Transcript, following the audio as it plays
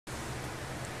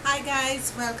Hi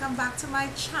guys, welcome back to my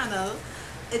channel.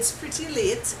 It's pretty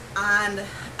late and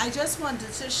I just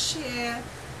wanted to share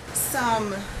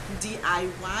some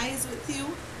DIYs with you.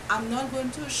 I'm not going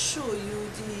to show you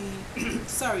the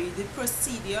the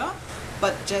procedure,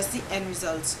 but just the end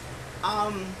result.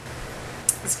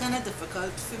 It's kind of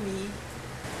difficult for me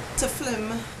to film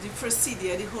the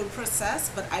procedure, the whole process,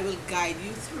 but I will guide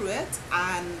you through it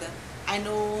and I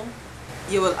know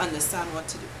you will understand what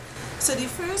to do. So the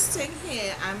first thing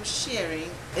here I'm sharing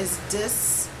is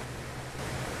this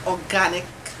organic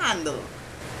candle,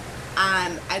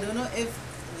 and I don't know if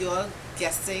you're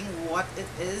guessing what it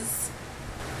is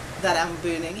that I'm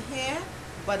burning here,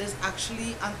 but it's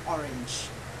actually an orange.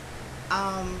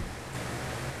 I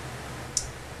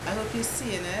hope you're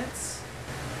seeing it.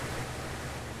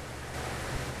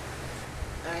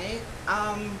 Alright,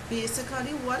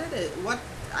 basically what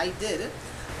I did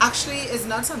actually is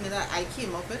not something that I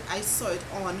came up with. I saw it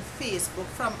on Facebook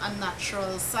from a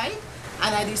natural site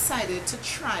and I decided to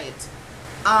try it.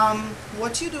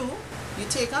 What you do, you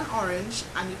take an orange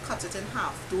and you cut it in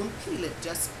half. Don't peel it,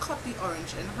 just cut the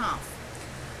orange in half.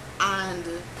 And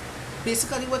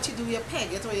basically what you do, you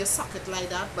peg it or you suck it like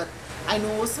that, but I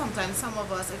know sometimes some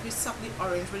of us, if we suck the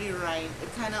orange with the rind,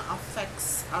 it kind of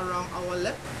affects around our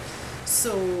lip.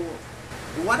 So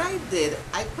what I did,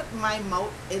 I put my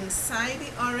mouth inside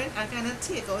the orange and kind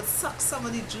of suck some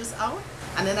of the juice out,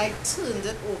 and then I turned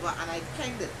it over and I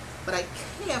pegged it. But I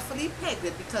carefully pegged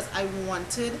it because I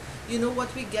wanted, you know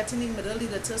what we get in the middle, the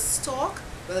little stalk?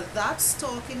 Well, that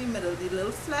stalk in the middle, the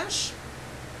little flesh,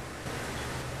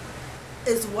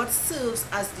 is what serves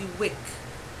as the wick.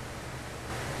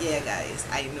 Yeah guys,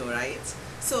 I know, right?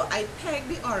 So I pegged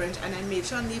the orange and I made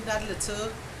sure I leave that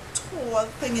little tall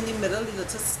thing in the middle, the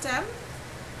little stem.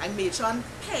 I made sure I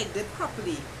pegged it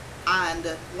properly, and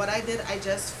what I did, I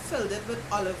just filled it with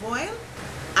olive oil,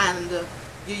 and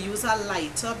you use a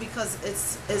lighter because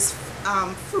it's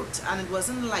fruit and it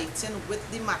wasn't lighting with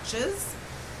the matches,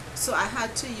 so I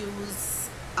had to use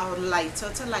a lighter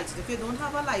to light it. If you don't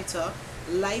have a lighter,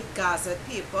 light gazette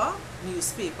paper,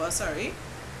 newspaper, sorry,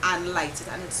 and light it,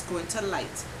 and it's going to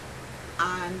light.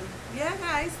 And yeah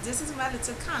guys, this is my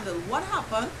little candle. What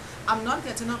happened, I'm not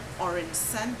getting an orange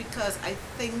scent because I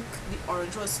think the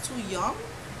orange was too young,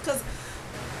 because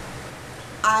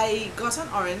I got an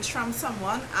orange from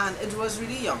someone and it was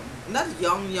really young. Not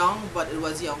young, but it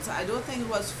was young, so I don't think it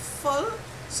was full.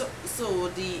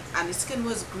 And the skin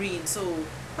was green, so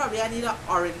probably I need an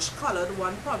orange colored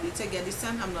one probably to get the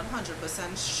scent. I'm not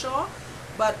 100% sure,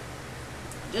 but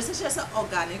this is just an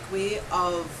organic way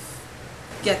of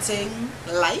getting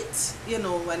light, you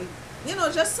know, when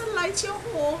just to light your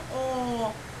home,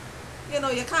 or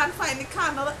you can't find the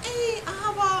candle. Hey, I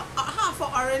have a half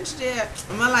an orange there,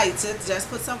 I'm gonna light it. Just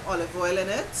put some olive oil in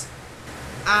it,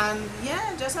 and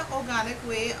yeah, just an organic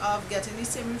way of getting the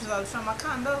same result from a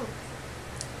candle.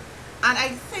 And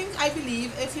I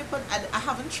believe if you put, I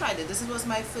haven't tried it, this was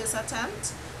my first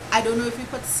attempt. I don't know if you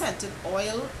put scented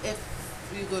oil, if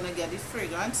you're gonna get the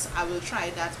fragrance. I will try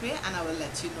it that way and I will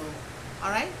let you know.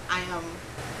 Alright, I am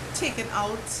taking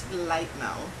out light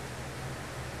now.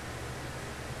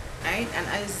 Alright, and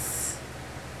as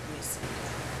let me see,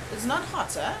 it's not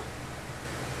hotter,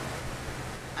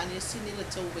 and you see the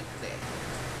little wick there.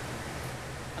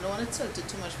 I don't want to tilt it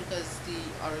too much because the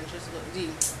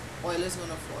oil is going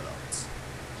to fall out.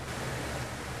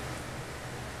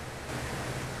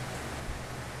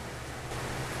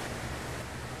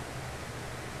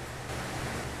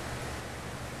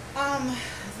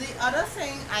 The other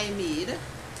thing I made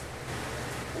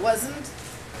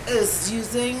is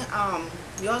using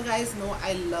you guys know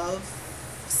I love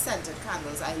scented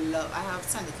candles. I have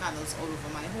scented candles all over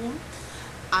my home,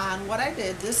 and what I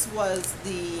did, this was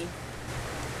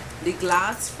the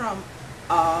glass from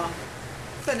a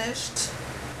finished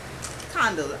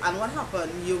candle, and what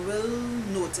happened, you will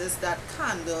notice that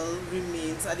candle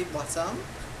remains at the bottom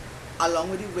along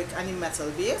with the wick and the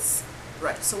metal base.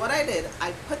 Right, so what I did,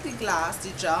 I put the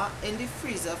jar in the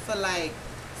freezer for like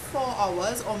 4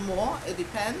 hours or more, it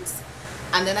depends,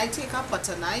 and then I take a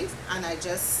butter knife and I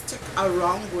just stick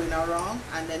going around,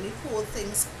 and then the whole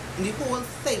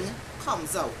thing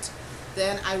comes out.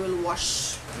 Then I will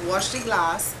wash the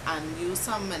glass and use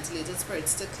some mentholated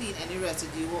spirits to clean any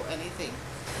residue or anything.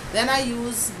 Then I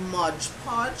use Mod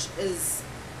Podge, is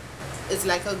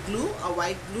like a glue, a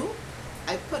white glue.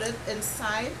 I put it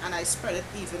inside and I spread it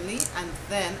evenly, and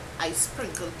then I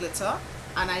sprinkle glitter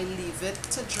and I leave it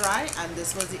to dry, and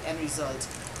this was the end result.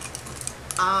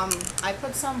 I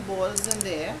put some balls in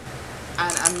there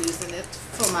and I'm using it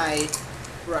for my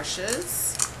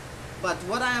brushes, but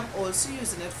what I am also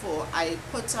using it for, I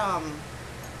put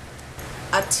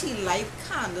a tea light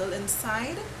candle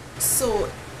inside. So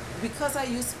because I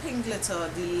use pink glitter,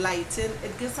 the lighting,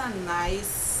 it gives a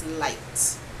nice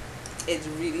light. It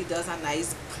really does a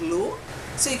nice glow.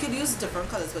 So you can use different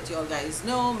colors, but you all guys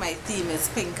know my theme is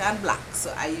pink and black,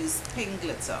 so I use pink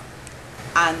glitter.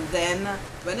 And then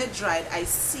when it dried, I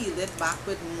sealed it back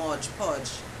with Mod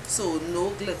Podge, so no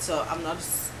glitter. I'm not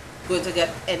going to get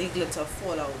any glitter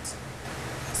fall out,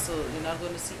 so you're not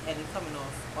going to see any coming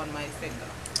off on my finger.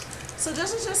 So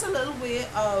this is just a little way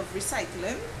of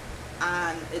recycling,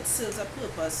 and it serves a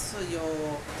purpose for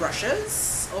your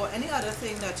brushes or any other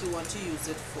thing that you want to use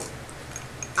it for.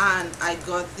 And I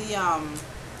got the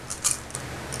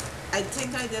I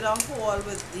think I did a haul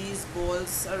with these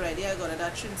balls already. I got it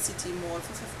at City Mall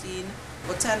for $15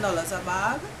 or $10 a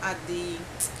bag at the,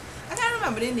 I can't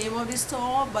remember the name of the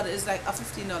store, but it's like a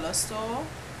 $15 store.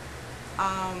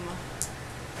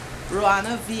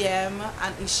 Roanna VM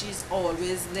and Ishi's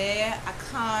always there. I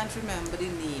can't remember the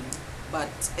name, but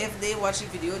if they watch the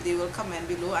video, they will comment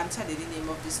below and tell you the name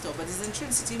of the store. But it's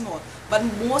in City Mall. But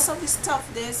most of the stuff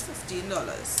there is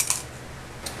 $15.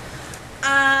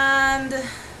 And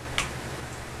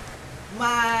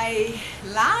my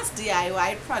last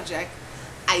DIY project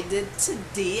I did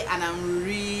today, and I'm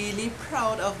really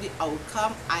proud of the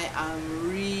outcome. I am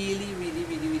really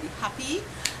happy.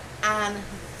 And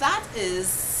that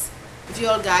is, if you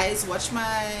all guys watch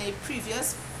my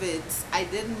previous vids, I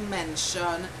did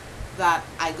mention that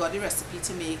I got the recipe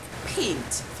to make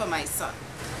paint for my son.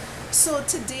 So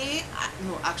today,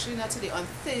 no, actually not today, on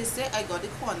Thursday I got the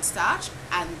cornstarch,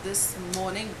 and this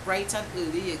morning bright and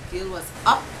early your girl was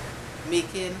up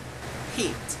making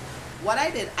paint. What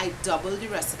I did, I doubled the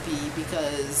recipe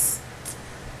because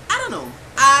I don't know,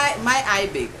 my eye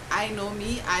big. I know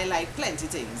me, I like plenty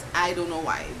things. I don't know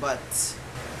why, but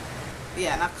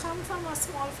yeah, and I come from a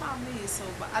small family, so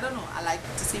but I don't know, I like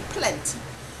to see plenty.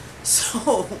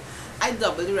 So I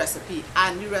doubled the recipe,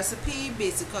 and the recipe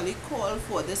basically called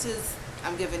for, this is,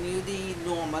 I'm giving you the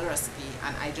normal recipe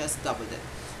and I just doubled it.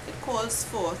 It calls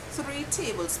for 3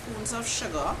 tablespoons of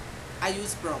sugar. I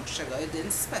use brown sugar, it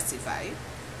didn't specify.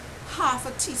 Half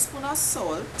a teaspoon of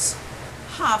salt,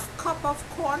 half cup of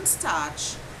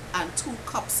cornstarch, and 2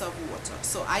 cups of water.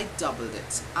 So I doubled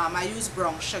it. I use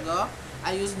brown sugar,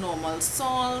 I use normal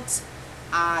salt.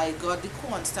 I got the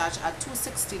cornstarch at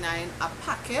 $2.69 a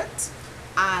packet,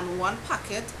 and 1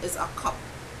 packet is a cup.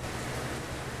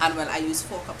 And well, I use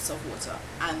 4 cups of water,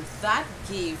 and that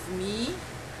gave me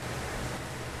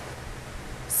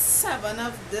 7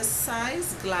 of this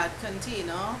size Glad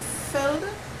container filled,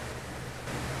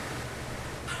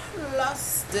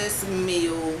 plus this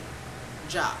mayo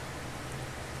jar.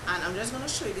 And I'm just going to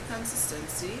show you the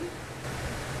consistency,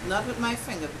 not with my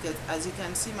finger, because as you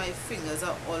can see my fingers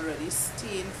are already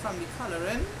stained from the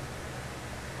coloring,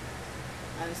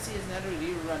 and see it's not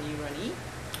really runny.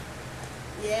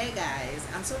 Yeah guys,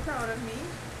 I'm so proud of me.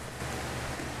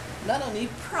 Not only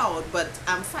proud, but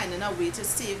I'm finding a way to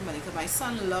save money, because my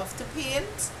son loves to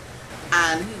paint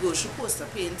and he goes to poster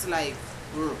paint like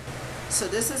so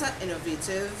this is an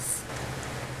innovative,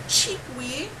 cheap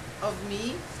way of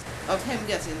him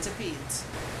getting to paint,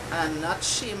 and I'm not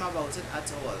ashamed about it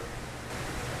at all.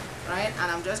 Right,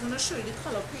 and I'm just going to show you the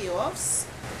color payoffs,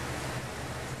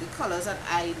 the colors that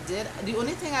I did. The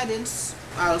only thing I didn't,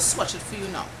 I'll swatch it for you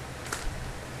now.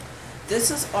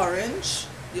 This is orange.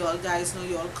 You all guys know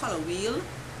your color wheel,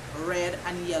 red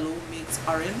and yellow makes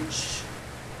orange.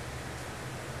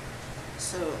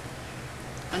 So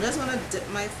I'm just going to dip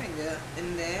my finger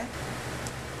in there.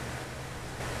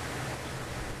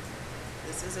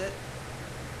 This is it.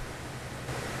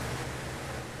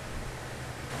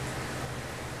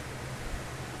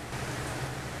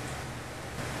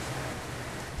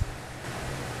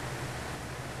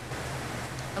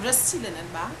 I'm just sealing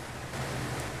it back.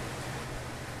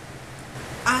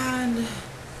 And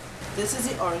this is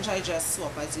the orange I just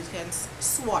swapped, as you can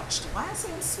swatched. Why am I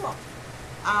saying swap?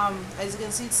 As you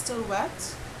can see, it's still wet.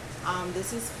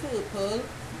 This is purple,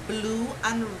 blue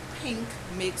and pink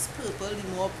makes purple. The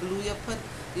more blue you put,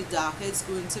 the darker it's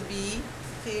going to be.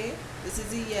 Okay, this is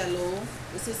the yellow,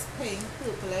 this is pink,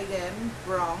 purple again,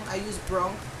 brown. I use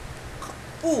brown.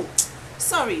 Oh,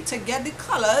 sorry, to get the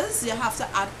colors you have to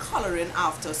add coloring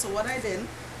after. So what I did,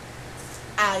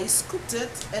 I scooped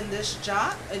it in this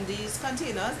jar, in these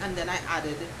containers, and then I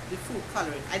added the food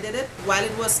coloring. I did it while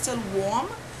it was still warm,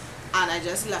 and I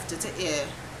just left it to air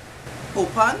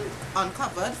open,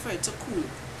 uncovered, for it to cool.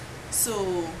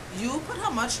 So you put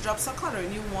how much drops of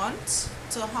coloring you want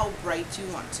to how bright you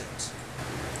want it.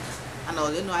 And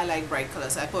all you know, I like bright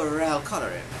colors, so I put real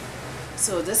coloring.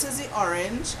 So this is the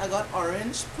orange. I got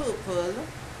orange, purple,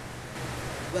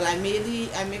 Well, I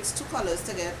mixed two colors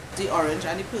to get the orange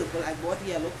and the purple. I bought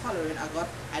yellow coloring.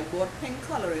 I bought pink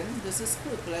coloring. This is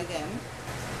purple again.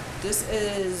 This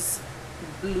is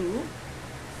blue.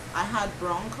 I had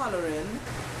brown coloring.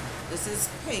 This is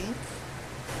pink,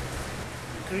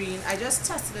 green. I just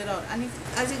tested it out, and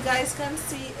as you guys can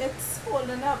see, it's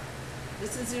holding up.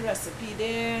 This is the recipe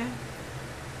there,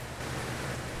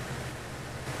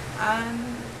 and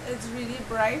it's really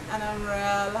bright, and I'm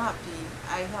real happy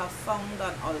I have found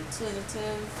an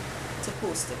alternative to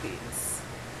poster paints.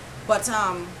 But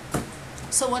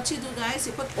so what you do, guys,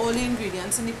 you put all the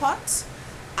ingredients in the pot.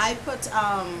 I put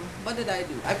what did I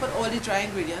do? I put all the dry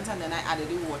ingredients, and then I added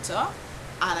the water,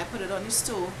 and I put it on the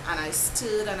stove, and I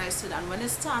stirred and I stirred, and when it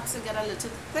starts to get a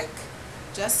little thick,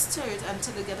 just stir it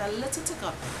until it get a little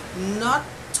thicker. Not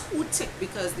too thick,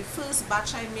 because the first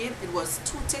batch I made, it was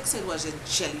too thick, so it was in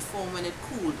jelly form when it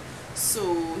cooled.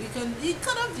 So he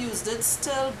could have used it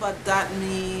still, but that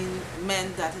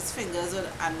meant that his fingers would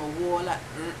and my wall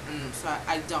so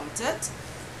I dumped it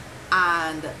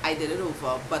and I did it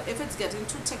over. But if it's getting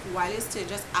too thick while it's still,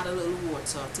 just add a little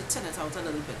water to thin it out a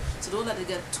little bit, so don't let it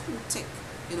get too thick.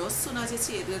 You know, as soon as you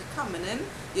see it coming in,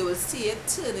 you will see it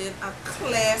turning a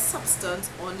clear substance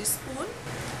on the spoon.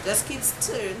 Just keep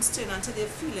stirring until you're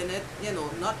feeling it, you know,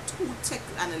 not too thick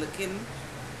and looking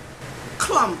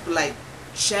clump like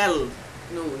gel.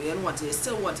 No, you don't want it. You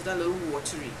still want it a little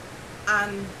watery.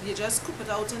 And you just scoop it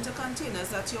out into containers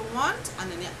that you want, and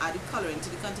then you add the color into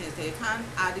the containers. You can't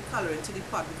add the color into the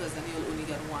pot, because then you'll only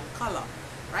get one color,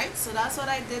 right? So that's what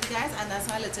I did, guys, and that's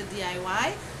my little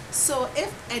DIY. So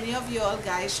if any of y'all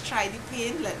guys try the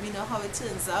paint, let me know how it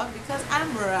turns out, because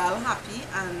I'm real happy,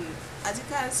 and as you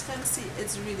guys can see,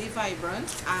 it's really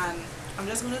vibrant. And I'm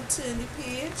just going to turn the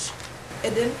page.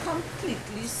 It didn't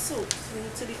completely soak through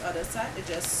to the other side, it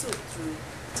just soaked through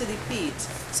to the page.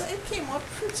 So it came out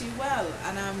pretty well,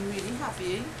 and I'm really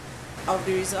happy of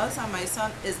the results, and my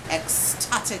son is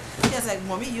ecstatic. He's like,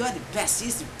 "Mommy, you are the best.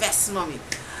 He's the best, Mommy."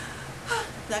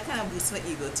 That kind of boosts my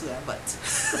ego too, but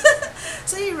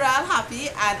so you're real happy,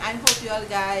 and I hope you all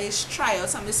guys try out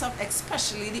some of this stuff,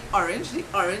 especially the orange. The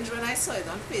orange, when I saw it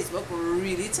on Facebook,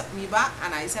 really took me back,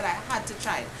 and I said I had to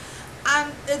try it.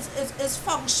 And it's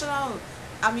functional.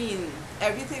 I mean,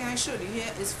 everything I showed you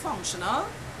here is functional,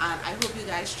 and I hope you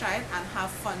guys try it and have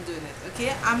fun doing it.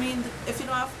 Okay, I mean, if you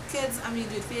don't have kids, I mean,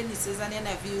 do it for your nieces and your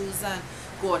nephews and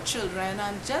godchildren,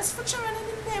 and just for children in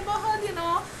the neighborhood, you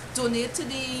know. Donate to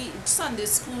the Sunday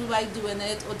school by doing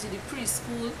it, or to the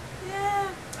preschool. Yeah,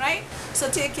 right? So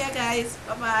take care, guys.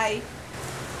 Bye bye.